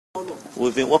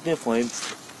We've been working for him.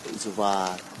 It's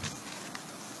over.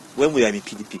 When we are in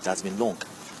PDP, it has been long.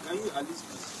 Can you at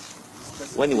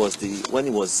least when he was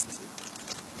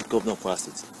the governor of Kwara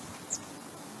State.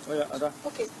 Oh yeah, Ada.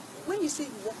 Okay, when you say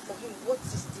you work for him, what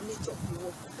is the nature of the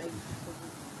work that you do for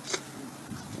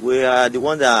him? We are the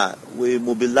one that we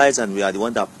mobilize, and we are the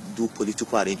one that do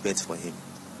political arrangements for him.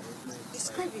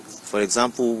 Describe it. For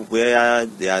example, where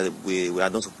we are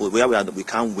not supposed, where we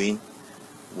can't win,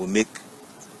 we make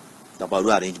the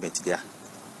barrow arrangement there.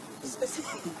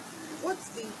 Specifically, what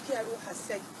the PRO has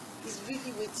said is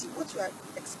really weighty. What you are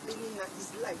explaining now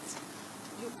is light.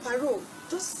 You parole,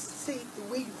 just say it the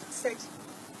way you said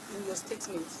in your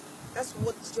statement. That's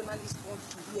what journalists want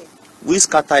to hear. We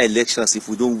scatter elections if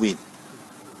we don't win.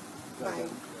 Right.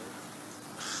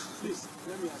 Please,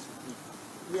 let me ask you.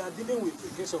 We are dealing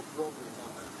with a case of robbery now.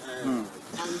 And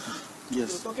yes,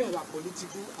 you're talking about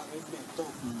political arrangement,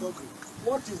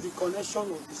 What is the connection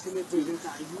of the Senate President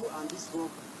and you and this robbery?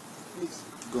 Please.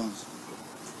 guns.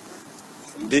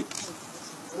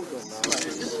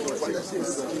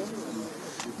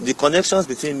 The connections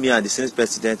between me and the Senate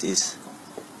President is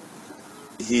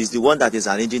he is the one that is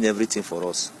arranging everything for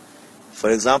us. For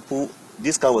example,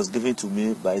 this car was given to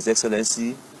me by His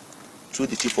Excellency through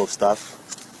the Chief of Staff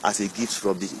as a gift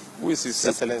from the... Who is His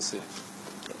Excellency?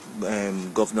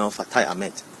 Governor of Fatah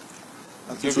Ahmed.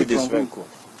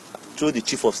 Through the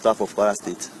Chief of Staff of Kwara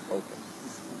State. Okay.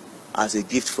 As a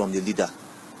gift from the leader,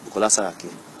 Bukola Saraki.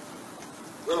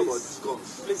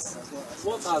 Please,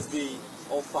 what has the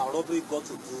Offa Robbery got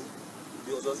to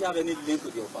do? Does he have any link to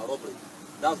the Offa Robbery?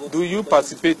 Do you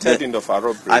participate in the Offa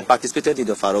Robbery? I participated in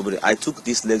the Offa Robbery. I took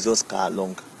this Lexus car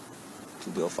along to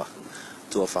the Offa.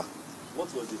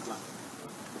 What was the plan?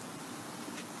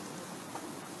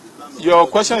 Your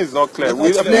question is not clear. We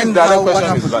explain that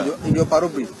question is bad. In your Offa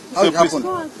Robbery, how it happened?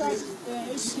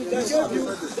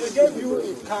 They gave you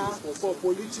a car for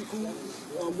political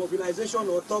mobilization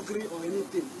or thuggery or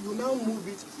anything. You now move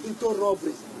it into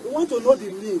robbery. We want to know the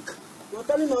link. You're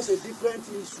telling us a different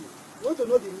issue. We want to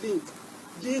know the link.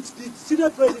 Did the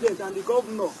Senate President and the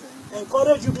governor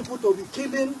encourage you people to be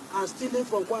killing and stealing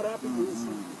from Kwara people?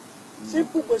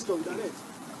 Simple question, direct.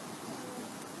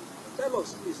 Tell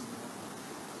us, please.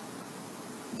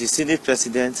 The Senate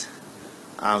President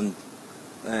and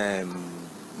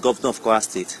Governor of Kwara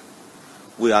State,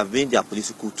 we have been their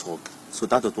political talk, so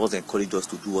that was what encouraged us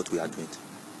to do what we are doing.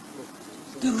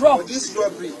 The rob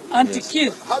and the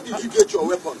kill. How did you get your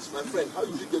weapons, my friend? How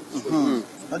did you get these weapons?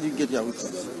 How did you get your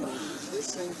weapons?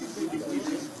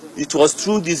 It was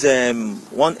through this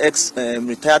one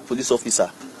ex-retired police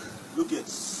officer. Look at.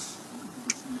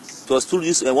 It was through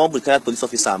this one retired police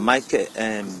officer, Michael,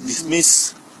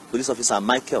 dismissed police officer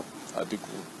Michael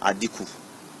Adiku.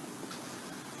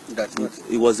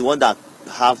 He was the one that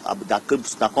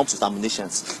comes with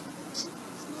ammunitions.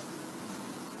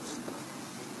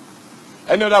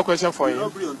 Any other question for you?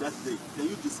 Robbery on that day. Can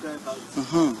you describe how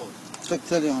it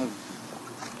Tell him.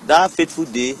 That fateful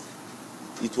day,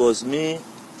 it was me,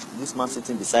 this man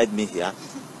sitting beside me here,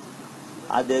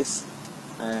 Adex,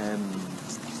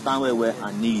 Stanwewe,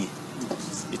 and Nii.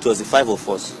 It was the five of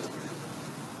us.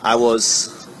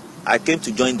 I came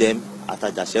to join them at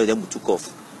Ajashe, then we took off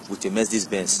with a Mercedes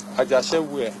Benz. Ajashe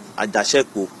where? Ajashe.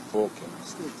 Okay.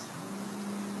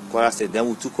 Kwara State. Then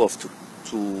we took off to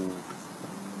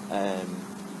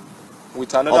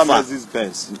with another Mercedes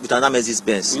Benz. With another Mercedes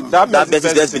Benz. That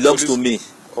Mercedes Benz belongs to me.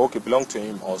 Okay, belong to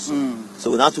him also.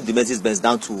 So we now took the Mercedes Benz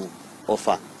down to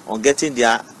Offa. On getting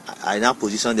there, I now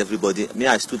positioned everybody. Me,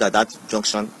 I stood at that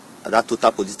junction, at that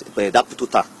total police, there's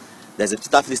a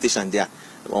total police station there.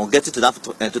 On getting to that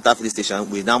total police station,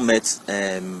 we now met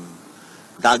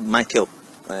that Michael,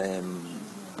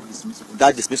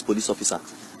 that dismissed police officer.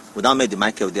 We now met the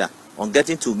Michael there. On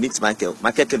getting to meet Michael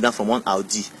came down from one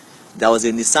Audi. There was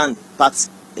a Nissan parked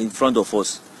in front of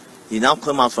us. He now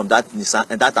came out from that Nissan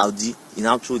and that Audi. He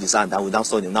now threw the sand, and we now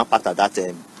saw him now parked at that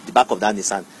the back of that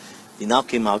Nissan. He now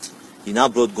came out. He now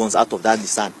brought guns out of that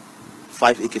Nissan,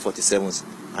 5 AK-47s,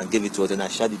 and gave it to us. And I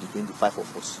shared it between the five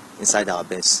of us inside our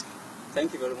Benz.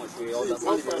 Thank you very much. We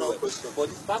understand it very well. But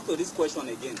back to this question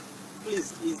again.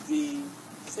 Please, is the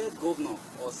said governor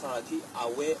or Saraki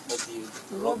aware of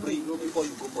the robbery before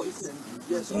you go for it?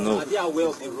 Yes. No. Are they aware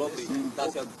of the robbery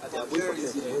that you are going for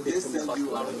this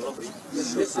particular robbery?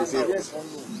 Yes.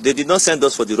 They did not send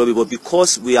us for the robbery, but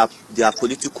because there are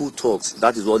political talks,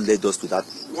 that is what led us to that.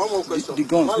 One more question. The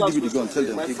guns, who give you the guns? Tell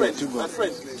them. My friend,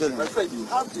 you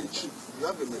have the chief, you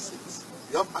have the message,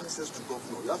 you have access to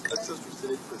governor, you have access to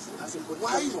Senate president.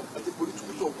 Why, at the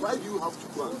political talk, why do you have to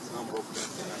go and rob them?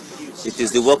 It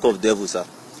is the work of devil, sir.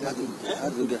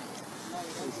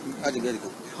 How did you get the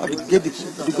gun? How did you get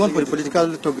the gun for the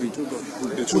political toggery?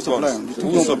 The two guns.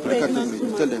 Who supply? Tell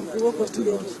them. Tell them.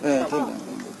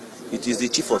 It is the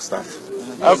chief of staff.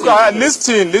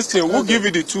 Listen. Who give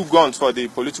you the two guns for the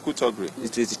political toggery?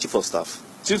 It is the chief of staff.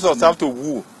 Chief of staff to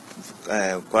who?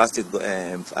 Kwara State,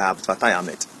 Abdulfatah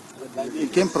Ahmed.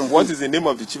 It came from. What is the name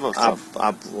of the chief of staff?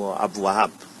 Abu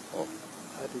Wahab.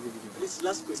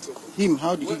 Last question. Him,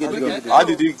 how did he get the gun? How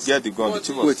did he get the gun? The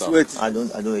chief of staff? Wait. I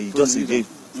don't. He just gave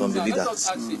from the leader. As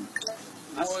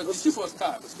the chief of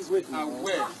staff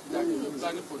aware that you were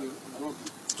planning for the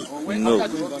robbery, or when No.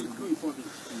 after the robbery, you informed him?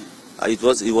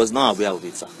 He was not aware of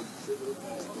it, sir.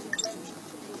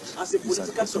 As a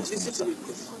political talk, listen to me.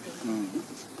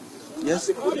 Yes. As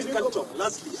a political talk,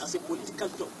 lastly, as a political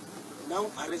talk, now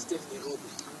arrested a robbery.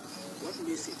 What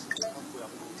message do you have for your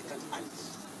political allies?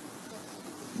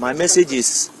 My message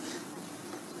is,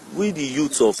 we the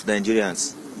youth of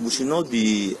Nigerians, we should not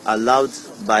be allowed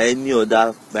by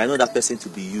another person to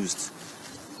be used.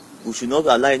 We should not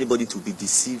allow anybody to be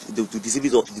deceived, to deceive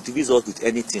us with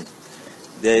anything.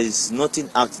 There is nothing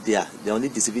out there. They are only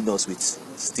deceiving us with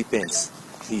stipends.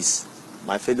 Please,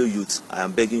 my fellow youth, I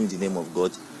am begging you in the name of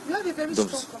God. You have a very strong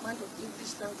command of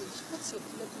English language. What's your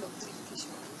level of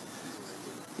education?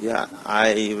 Yeah,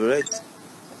 I read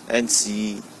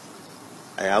NC.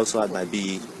 I also had my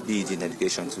BEd in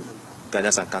education too,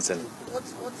 guidance and counseling.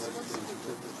 What's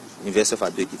University of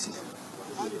Abuja.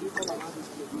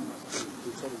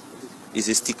 It's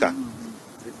a sticker.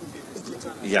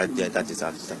 Yeah, that is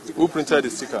that. Who printed the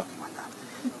sticker?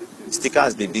 The sticker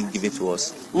has been given to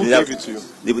us. Who gave it to you?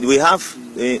 We have,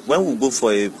 when we go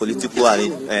for a political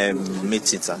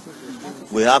meeting, sir,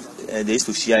 we have, they used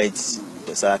to share it.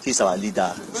 Saraki is our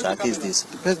leader, Saraki is this.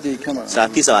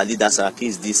 Saraki is our leader, Saraki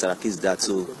is this, Saraki is that.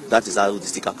 So that is how the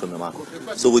sticker comes about.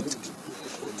 So with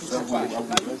Who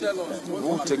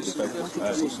take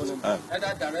the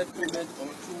either direct payment or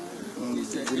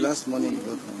through the last money you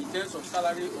got in terms of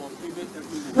salary or payment?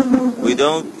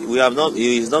 we have not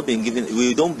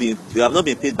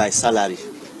been paid by salary.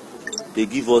 They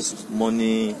give us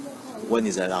money when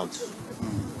it's around.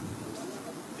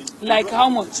 Like how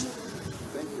much?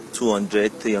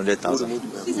 200, 300,000.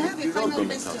 Please, I have a final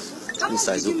question. How much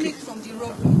This did you is make from the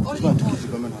robbery? All in all?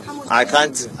 How much?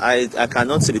 I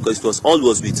cannot say because it was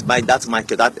always with by that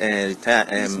Michael, that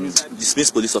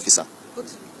dismissed police officer. But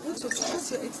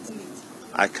what's your estimate?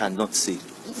 I cannot say.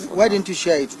 Why didn't you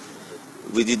share it?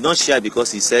 We did not share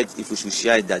because he said if we should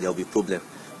share it that there will be problem,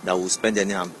 that we will spend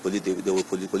any and police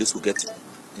will get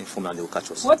informed and they will catch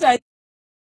us. What are